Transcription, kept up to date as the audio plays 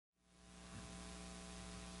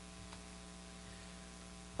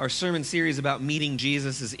Our sermon series about meeting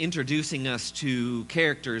Jesus is introducing us to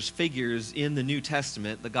characters, figures in the New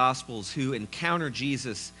Testament, the Gospels, who encounter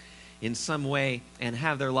Jesus in some way and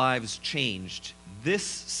have their lives changed. This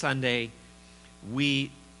Sunday, we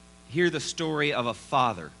hear the story of a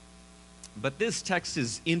father. But this text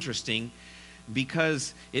is interesting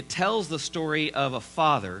because it tells the story of a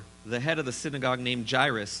father, the head of the synagogue named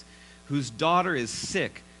Jairus, whose daughter is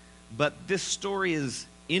sick. But this story is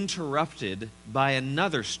interrupted by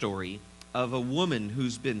another story of a woman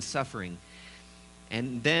who's been suffering.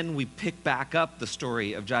 And then we pick back up the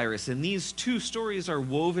story of Jairus. And these two stories are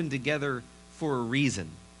woven together for a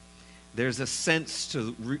reason. There's a sense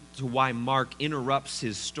to why Mark interrupts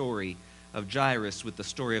his story of Jairus with the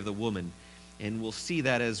story of the woman. And we'll see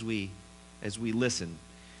that as we listen.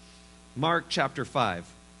 Mark chapter 5.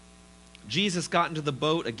 Jesus got into the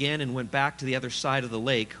boat again and went back to the other side of the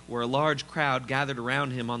lake, where a large crowd gathered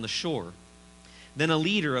around him on the shore. Then a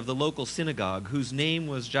leader of the local synagogue, whose name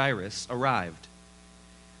was Jairus, arrived.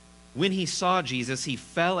 When he saw Jesus, he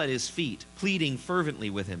fell at his feet, pleading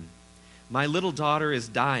fervently with him. "My little daughter is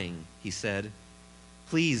dying," he said.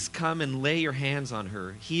 "Please come and lay your hands on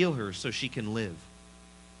her, heal her so she can live."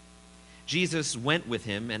 Jesus went with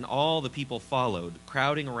him, and all the people followed,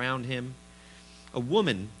 crowding around him. A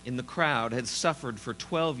woman in the crowd had suffered for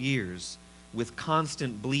 12 years with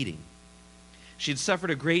constant bleeding. She had suffered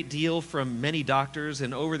a great deal from many doctors,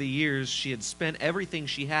 and over the years she had spent everything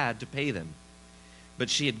she had to pay them. But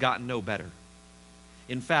she had gotten no better.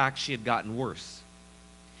 In fact, she had gotten worse.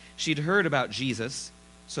 She'd heard about Jesus,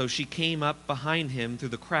 so she came up behind him through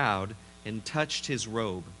the crowd and touched his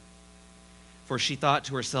robe. For she thought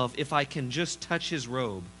to herself, "If I can just touch his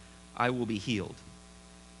robe, I will be healed."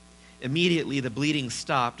 Immediately the bleeding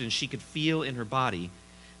stopped, and she could feel in her body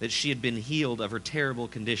that she had been healed of her terrible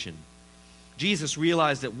condition. Jesus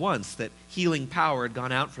realized at once that healing power had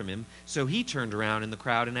gone out from him, so he turned around in the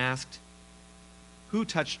crowd and asked, "Who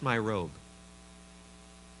touched my robe?"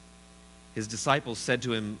 His disciples said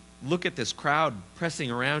to him, "Look at this crowd pressing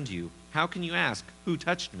around you. How can you ask, 'Who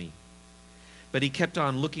touched me?'" But he kept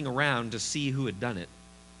on looking around to see who had done it.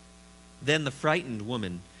 Then the frightened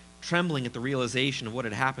woman, trembling at the realization of what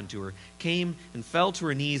had happened to her, came and fell to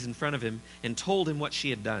her knees in front of him and told him what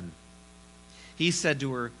she had done. He said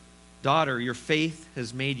to her, "Daughter, your faith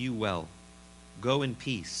has made you well. Go in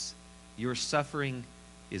peace. Your suffering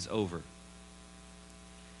is over."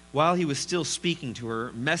 While he was still speaking to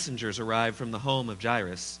her, messengers arrived from the home of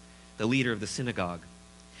Jairus, the leader of the synagogue.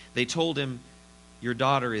 They told him, "Your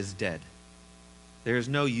daughter is dead. There is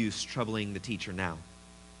no use troubling the teacher now."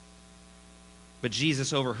 But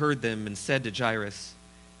Jesus overheard them and said to Jairus,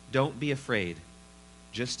 "Don't be afraid,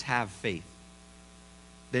 just have faith."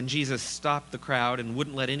 Then Jesus stopped the crowd and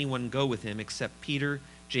wouldn't let anyone go with him except Peter,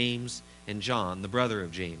 James, and John, the brother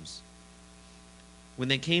of James. When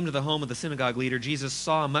they came to the home of the synagogue leader, Jesus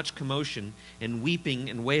saw much commotion and weeping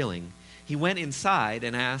and wailing. He went inside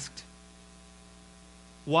and asked,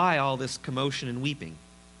 "Why all this commotion and weeping?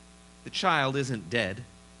 The child isn't dead.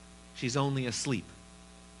 She's only asleep."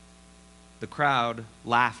 The crowd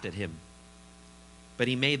laughed at him, but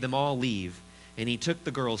he made them all leave, and he took the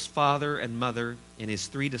girl's father and mother and his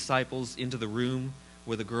 3 disciples into the room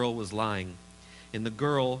where the girl was lying. And the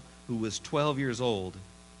girl, who was 12 years old,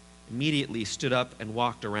 immediately stood up and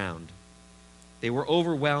walked around. They were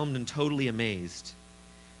overwhelmed and totally amazed.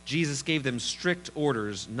 Jesus gave them strict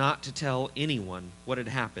orders not to tell anyone what had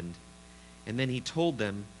happened, and then he told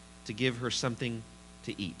them to give her something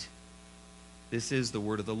to eat. This is the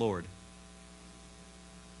word of the Lord.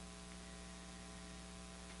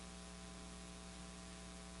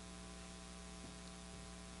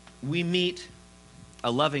 We meet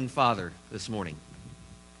a loving father this morning.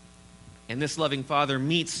 And this loving father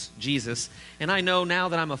meets Jesus. And I know now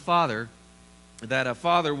that I'm a father, that a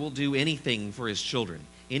father will do anything for his children,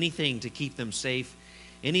 anything to keep them safe,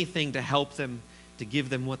 anything to help them, to give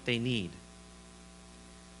them what they need.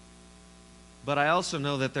 But I also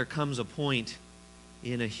know that there comes a point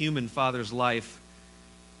in a human father's life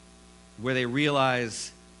where they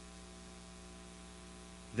realize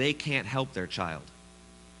they can't help their child.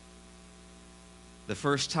 The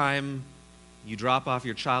first time you drop off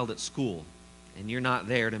your child at school and you're not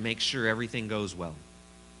there to make sure everything goes well.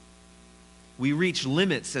 We reach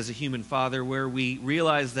limits as a human father where we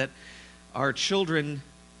realize that our children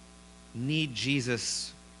need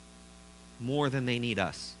Jesus more than they need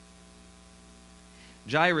us.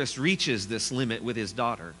 Jairus reaches this limit with his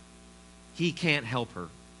daughter. He can't help her.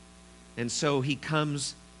 And so he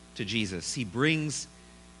comes to Jesus. He brings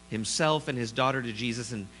himself and his daughter to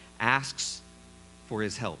Jesus and asks for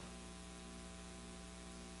his help.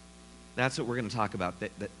 That's what we're going to talk about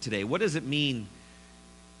today. What does it mean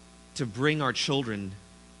to bring our children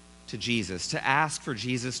to Jesus, to ask for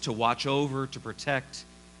Jesus to watch over, to protect,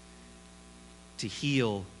 to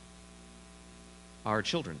heal our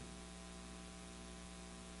children?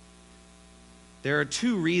 There are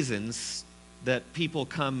two reasons that people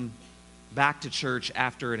come back to church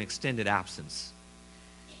after an extended absence.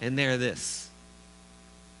 And they're this.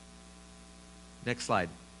 Next slide.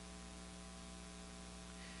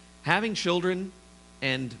 Having children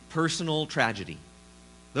and personal tragedy.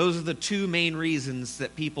 Those are the two main reasons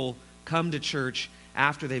that people come to church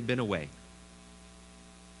after they've been away.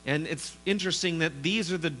 And it's interesting that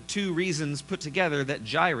these are the two reasons put together that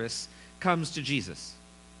Jairus comes to Jesus.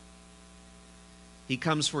 He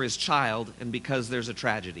comes for his child and because there's a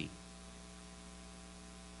tragedy.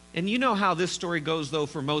 And you know how this story goes, though,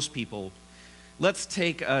 for most people. Let's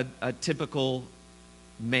take a typical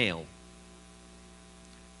male.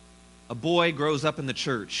 A boy grows up in the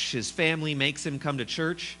church. His family makes him come to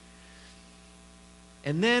church.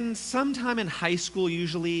 And then sometime in high school,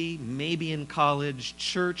 usually, maybe in college,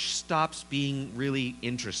 church stops being really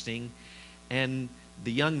interesting, and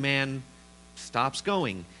the young man stops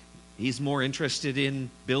going. He's more interested in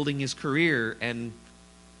building his career and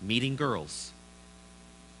meeting girls.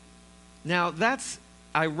 Now, that's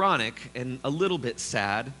ironic and a little bit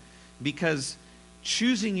sad, because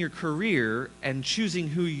choosing your career and choosing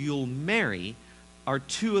who you'll marry are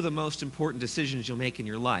two of the most important decisions you'll make in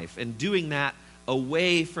your life. And doing that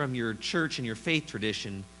away from your church and your faith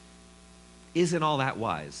tradition isn't all that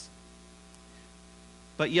wise.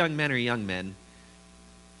 But young men are young men.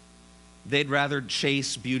 They'd rather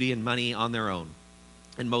chase beauty and money on their own,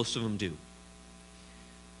 and most of them do.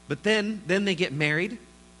 But then they get married,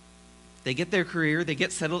 they get their career, they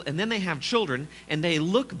get settled, and then they have children, and they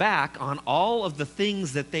look back on all of the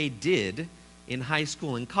things that they did in high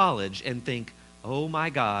school and college and think, oh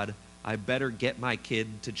my God, I better get my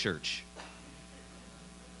kid to church.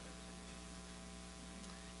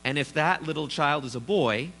 And if that little child is a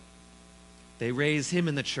boy, they raise him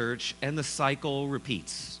in the church, and the cycle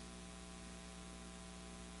repeats.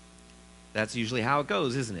 That's usually how it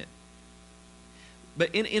goes, isn't it?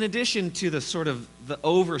 But in addition to the sort of the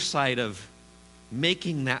oversight of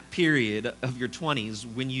making that period of your 20s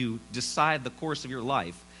when you decide the course of your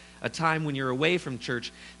life, a time when you're away from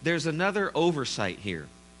church, there's another oversight here,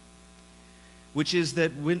 which is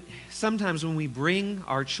that sometimes when we bring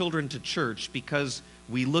our children to church because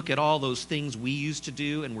we look at all those things we used to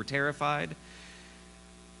do and we're terrified,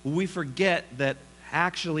 we forget that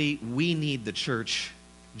actually we need the church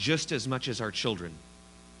just as much as our children.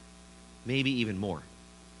 Maybe even more.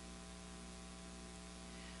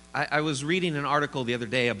 I was reading an article the other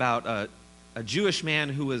day about a Jewish man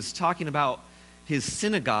who was talking about his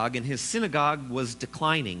synagogue, and his synagogue was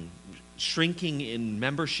declining, shrinking in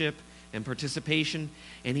membership and participation.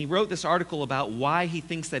 And he wrote this article about why he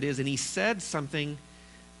thinks that is, and he said something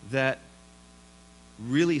that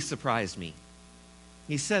really surprised me.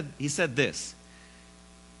 He said this.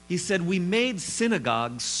 He said, "We made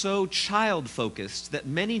synagogues so child-focused that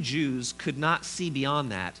many Jews could not see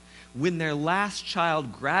beyond that. When their last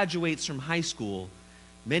child graduates from high school,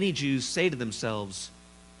 many Jews say to themselves,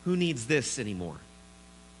 who needs this anymore?"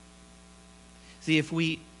 See, if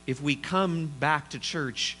we come back to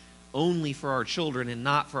church only for our children and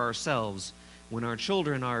not for ourselves, when our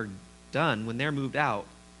children are done, when they're moved out,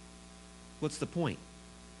 what's the point?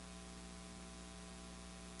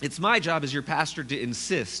 It's my job as your pastor to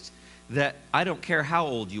insist that I don't care how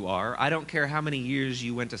old you are, I don't care how many years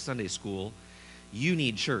you went to Sunday school, you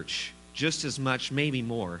need church just as much, maybe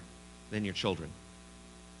more, than your children.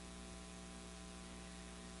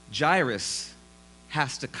 Jairus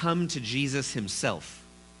has to come to Jesus himself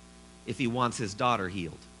if he wants his daughter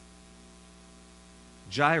healed.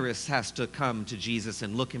 Jairus has to come to Jesus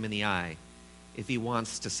and look him in the eye if he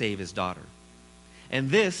wants to save his daughter. And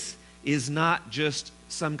this is not just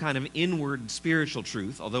some kind of inward spiritual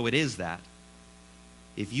truth, although it is that.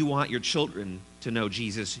 If you want your children to know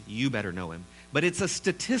Jesus, you better know him. But it's a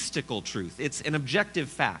statistical truth. It's an objective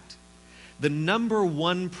fact. The number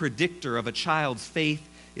one predictor of a child's faith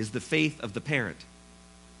is the faith of the parent.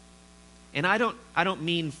 And I don't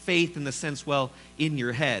mean faith in the sense, well, in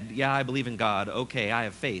your head, yeah, I believe in God, okay, I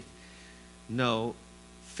have faith. No,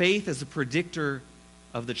 faith as a predictor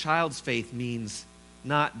of the child's faith means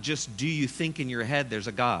not just do you think in your head there's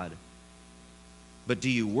a God, but do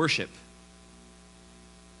you worship?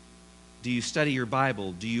 Do you study your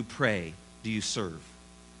Bible? Do you pray? Do you serve?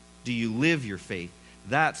 Do you live your faith?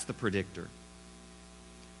 That's the predictor.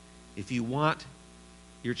 If you want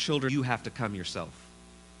your children, you have to come yourself.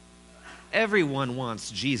 Everyone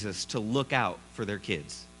wants Jesus to look out for their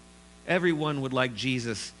kids. Everyone would like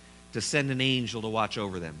Jesus to send an angel to watch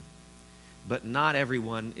over them. But not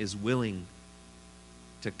everyone is willing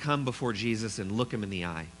to come before Jesus and look him in the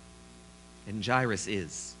eye. And Jairus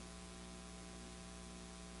is.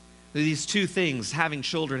 These two things, having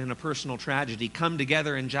children and a personal tragedy, come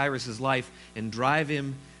together in Jairus' life and drive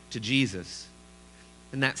him to Jesus.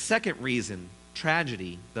 And that second reason,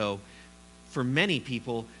 tragedy, though, for many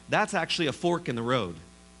people, that's actually a fork in the road.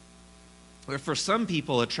 Or for some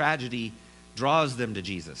people, a tragedy draws them to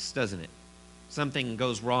Jesus, doesn't it? Something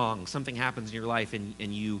goes wrong, something happens in your life, and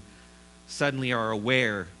you suddenly are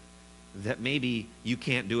aware that maybe you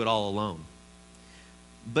can't do it all alone.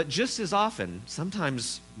 But just as often,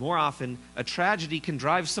 sometimes more often, a tragedy can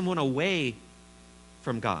drive someone away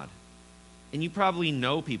from God. And you probably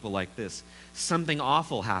know people like this. Something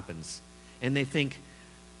awful happens, and they think,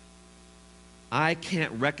 I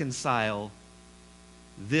can't reconcile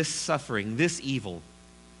this suffering, this evil,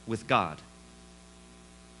 with God.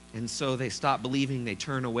 And so they stop believing, they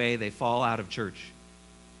turn away, they fall out of church.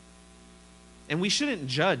 And we shouldn't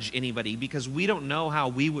judge anybody because we don't know how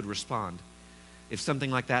we would respond if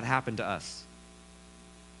something like that happened to us.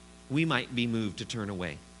 We might be moved to turn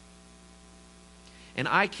away. And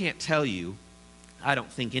I can't tell you, I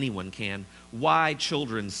don't think anyone can, why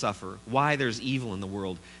children suffer, why there's evil in the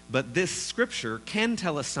world. But this scripture can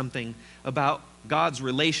tell us something about God's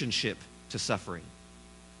relationship to suffering.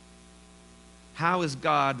 How is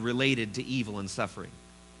God related to evil and suffering?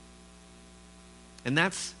 And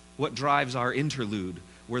that's what drives our interlude,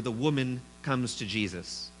 where the woman comes to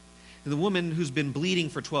Jesus. And the woman who's been bleeding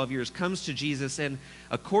for 12 years comes to Jesus, and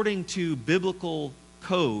according to biblical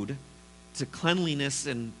code, to cleanliness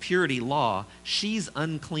and purity law, she's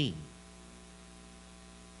unclean.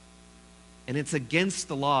 And it's against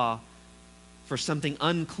the law for something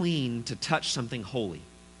unclean to touch something holy.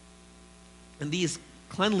 And these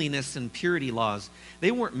cleanliness and purity laws,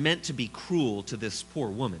 they weren't meant to be cruel to this poor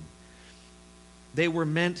woman. They were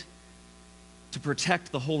meant to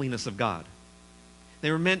protect the holiness of God.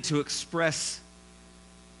 They were meant to express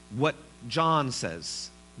what John says,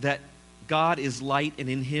 that God is light and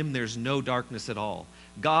in him there's no darkness at all.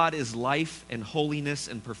 God is life and holiness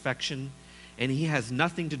and perfection, and he has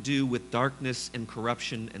nothing to do with darkness and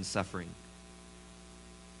corruption and suffering.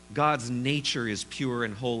 God's nature is pure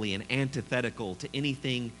and holy and antithetical to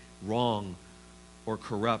anything wrong or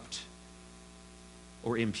corrupt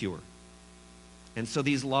or impure. And so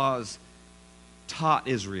these laws taught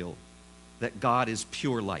Israel that God is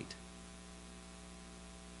pure light.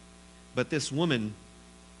 But this woman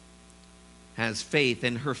has faith,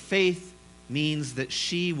 and her faith means that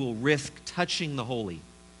she will risk touching the holy,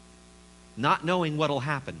 not knowing what will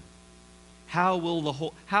happen. How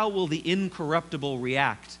will the incorruptible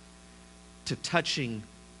react to touching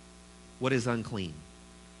what is unclean?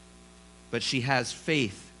 But she has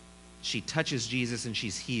faith. She touches Jesus and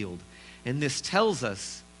she's healed. And this tells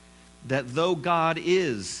us that though God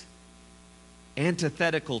is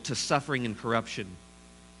antithetical to suffering and corruption,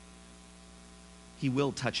 he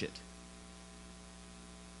will touch it.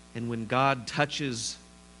 And when God touches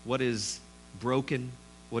what is broken,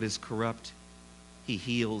 what is corrupt, he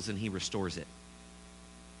heals and he restores it.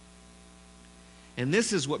 And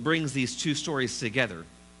this is what brings these two stories together.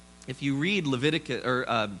 If you read Leviticus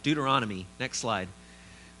or Deuteronomy, next slide.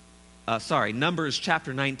 Numbers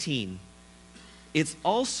chapter 19. It's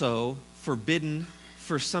also forbidden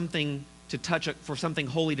for something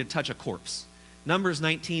holy to touch a corpse. Numbers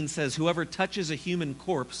 19 says, whoever touches a human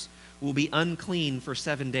corpse will be unclean for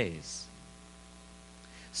 7 days.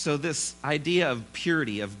 So this idea of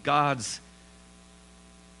purity, of God's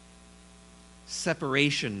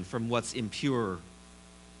separation from what's impure,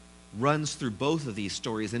 runs through both of these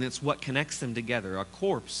stories, and it's what connects them together. A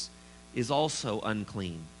corpse is also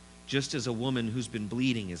unclean, just as a woman who's been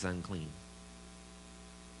bleeding is unclean.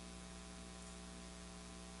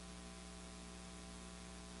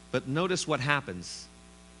 But notice what happens.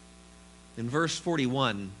 In verse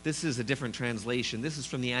 41, this is a different translation. This is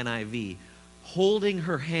from the NIV. Holding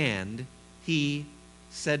her hand, he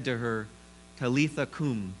said to her, Talitha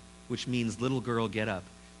cum, which means little girl, get up.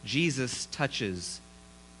 Jesus touches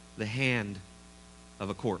the hand of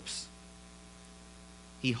a corpse.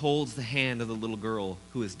 He holds the hand of the little girl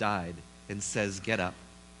who has died and says, get up.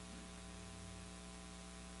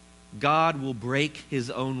 God will break his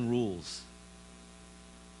own rules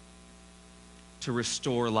to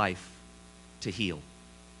restore life, to heal.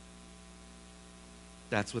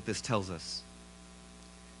 That's what this tells us.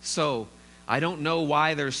 So, I don't know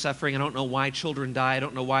why there's suffering. I don't know why children die. I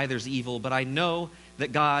don't know why there's evil. But I know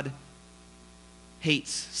that God hates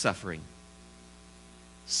suffering.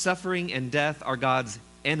 Suffering and death are God's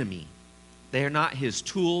enemy. They are not his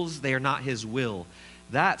tools. They are not his will.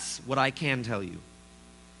 That's what I can tell you.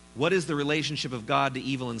 What is the relationship of God to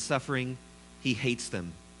evil and suffering? He hates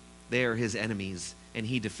them. They are his enemies, and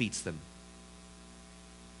he defeats them.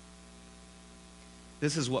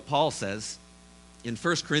 This is what Paul says in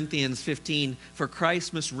 1 Corinthians 15, "For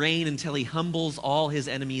Christ must reign until he humbles all his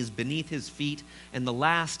enemies beneath his feet, and the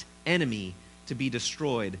last enemy to be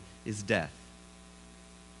destroyed is death."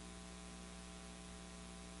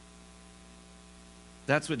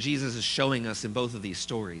 That's what Jesus is showing us in both of these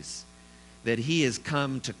stories, that he has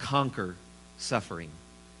come to conquer suffering,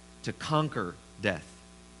 to conquer death.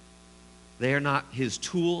 They are not his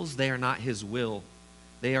tools. They are not his will.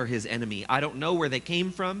 They are his enemy. I don't know where they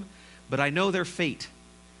came from, but I know their fate.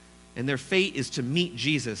 And their fate is to meet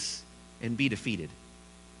Jesus and be defeated.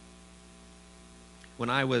 When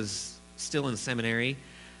I was still in seminary,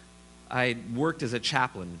 I worked as a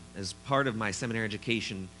chaplain as part of my seminary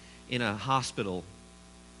education in a hospital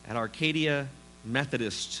at Arcadia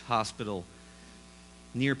Methodist Hospital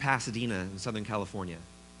near Pasadena in Southern California.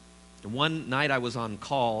 And one night I was on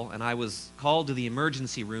call, and I was called to the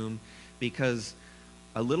emergency room because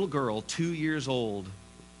a little girl, 2 years old,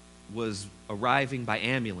 was arriving by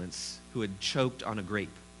ambulance who had choked on a grape.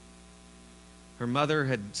 Her mother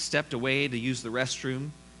had stepped away to use the restroom,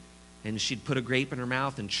 and she'd put a grape in her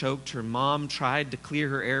mouth and choked. Her mom tried to clear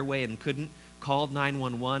her airway and couldn't, called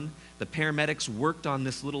 911. The paramedics worked on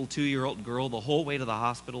this little 2-year-old girl the whole way to the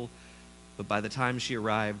hospital, but by the time she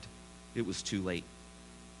arrived, it was too late.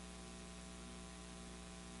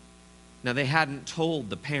 Now, they hadn't told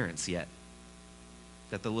the parents yet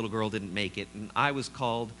that the little girl didn't make it, and I was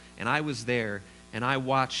called, and I was there, and I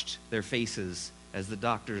watched their faces as the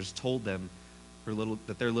doctors told them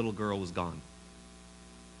that their little girl was gone.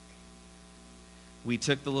 We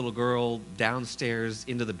took the little girl downstairs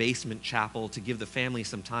into the basement chapel to give the family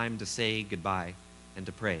some time to say goodbye and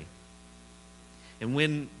to pray. And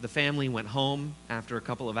when the family went home after a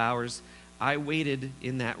couple of hours, I waited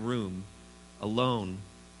in that room alone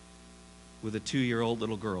with a 2-year-old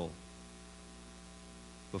little girl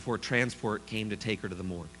before transport came to take her to the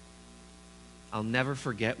morgue. I'll never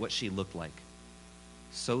forget what she looked like.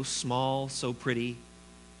 So small, so pretty,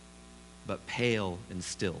 but pale and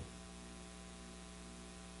still.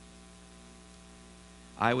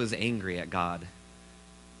 I was angry at God.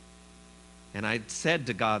 And I said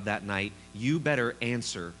to God that night, "You better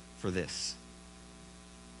answer for this."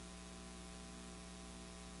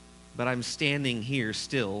 But I'm standing here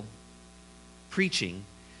still preaching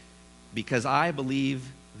because I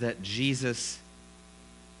believe that Jesus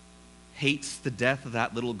hates the death of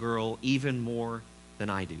that little girl even more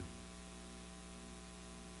than I do.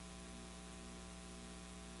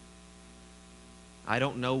 I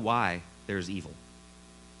don't know why there's evil.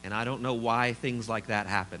 And I don't know why things like that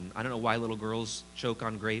happen. I don't know why little girls choke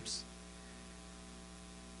on grapes.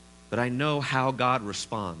 But I know how God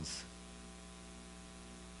responds.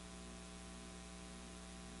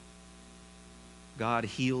 God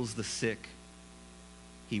heals the sick.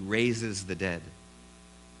 He raises the dead.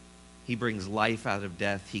 He brings life out of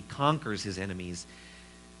death. He conquers his enemies.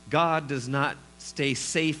 God does not stay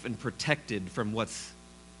safe and protected from what's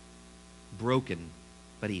broken,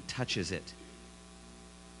 but he touches it.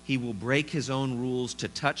 He will break his own rules to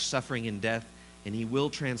touch suffering and death, and he will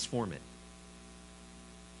transform it.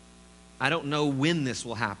 I don't know when this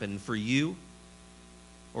will happen for you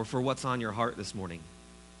or for what's on your heart this morning.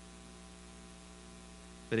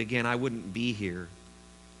 But again, I wouldn't be here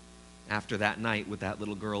after that night with that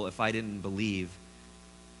little girl if I didn't believe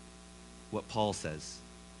what Paul says,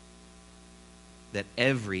 that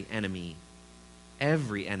every enemy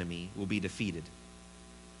will be defeated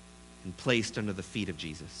and placed under the feet of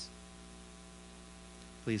Jesus.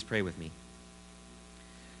 Please pray with me.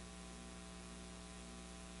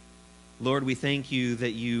 Lord, we thank you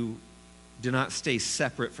that you do not stay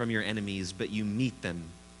separate from your enemies, but you meet them.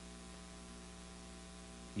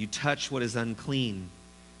 You touch what is unclean.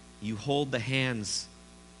 You hold the hands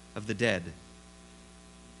of the dead.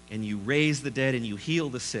 And you raise the dead and you heal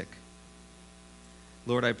the sick.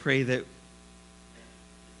 Lord, I pray that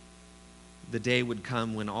the day would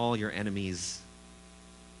come when all your enemies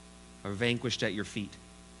are vanquished at your feet.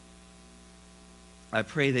 I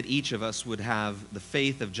pray that each of us would have the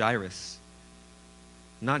faith of Jairus,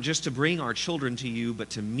 not just to bring our children to you, but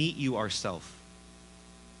to meet you ourselves,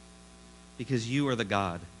 because you are the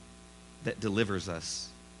God that delivers us.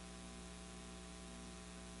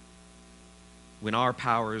 When our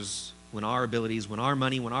powers, when our abilities, when our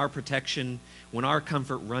money, when our protection, when our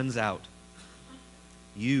comfort runs out,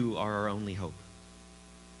 you are our only hope.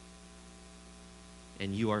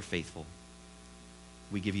 and you are faithful.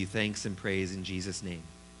 We give you thanks and praise in Jesus' name.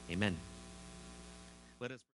 Amen. Let us